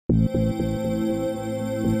My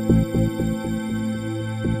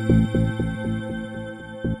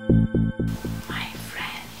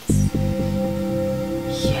friends,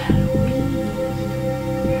 shall we?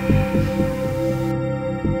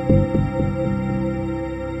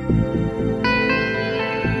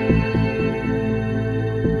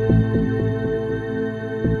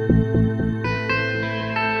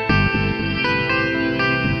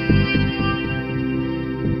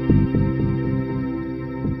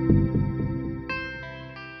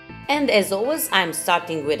 And as always, I'm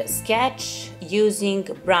starting with a sketch using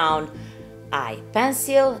brown eye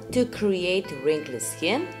pencil to create wrinkly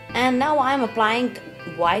skin. And now I'm applying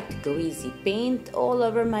white greasy paint all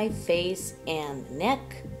over my face and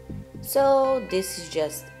neck. So this is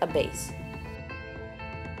just a base.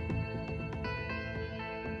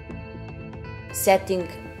 Setting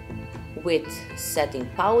with setting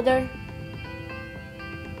powder.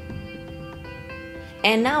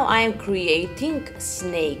 And now I am creating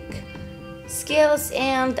snake scales,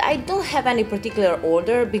 and I don't have any particular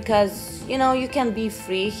order because you can be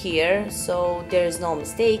free here, so there is no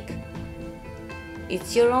mistake.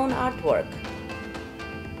 It's your own artwork.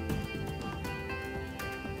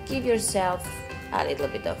 Give yourself a little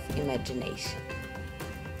bit of imagination.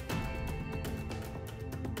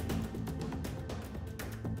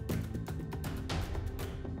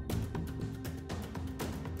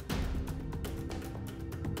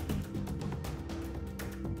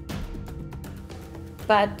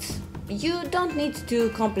 But you don't need to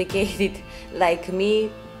complicate it like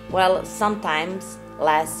me. Well, sometimes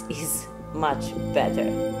less is much better.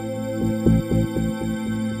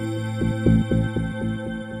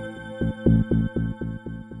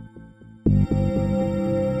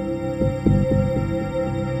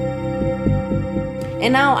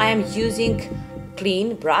 And now I am using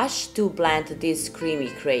clean brush to blend this creamy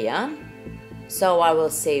crayon. So I will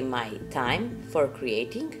save my time for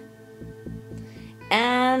creating.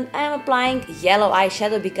 And I'm applying yellow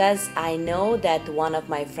eyeshadow because I know that one of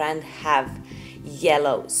my friends have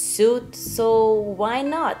yellow suit, so why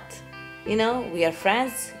not? We are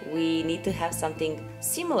friends, we need to have something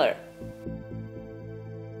similar.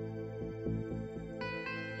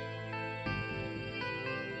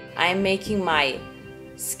 I'm making my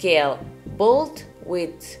scale bold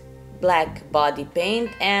with black body paint,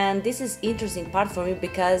 and this is interesting part for me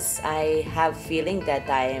because I have feeling that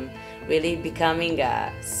I am really becoming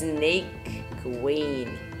a snake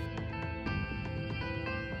queen.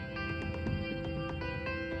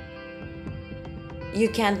 You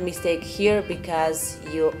can't mistake here because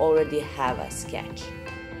you already have a sketch.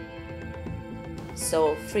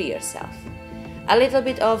 So free yourself. A little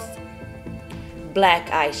bit of black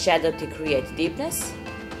eyeshadow to create deepness,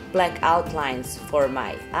 black outlines for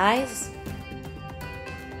my eyes,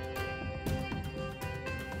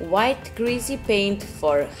 white greasy paint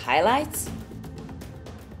for highlights,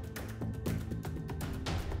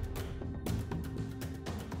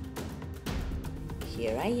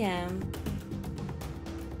 here I am,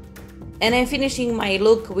 and I'm finishing my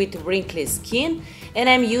look with wrinkly skin, and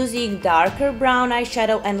I'm using darker brown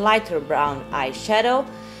eyeshadow and lighter brown eyeshadow.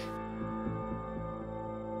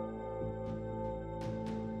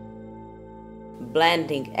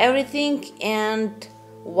 Blending everything, and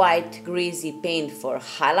white greasy paint for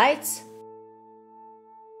highlights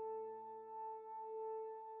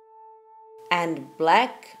and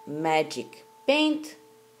black magic paint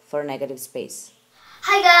for negative space.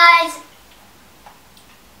 Hi guys,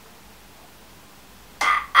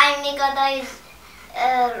 I'm Nikola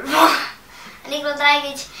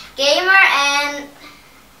Dragic, gamer and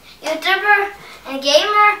YouTuber and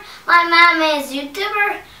gamer. My mom is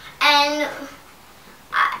YouTuber and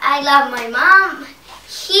I love my mom.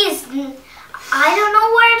 I don't know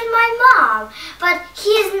where's my mom, but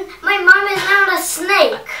my mom is not a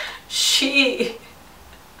snake. She.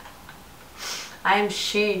 I'm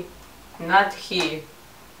she, not he.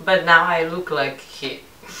 But now I look like he.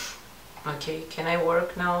 Okay, can I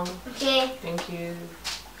work now? Okay. Thank you.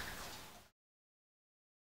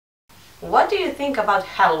 What do you think about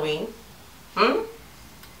Halloween?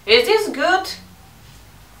 Is this good?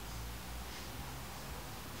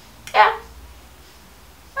 Yeah.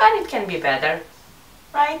 But it can be better,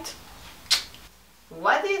 right?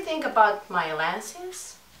 What do you think about my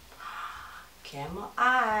lenses? Camel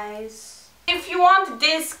eyes. If you want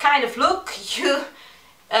this kind of look, you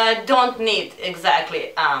don't need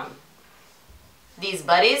exactly these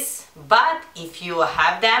buddies, but if you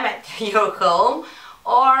have them at your home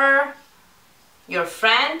or your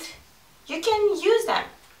friend, you can use them.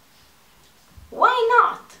 Why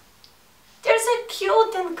not? They're so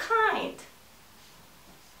cute and kind.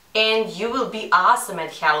 And you will be awesome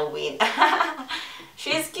at Halloween.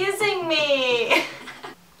 She's kissing me.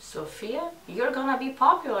 Sophia, you're gonna be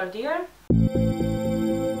popular, dear.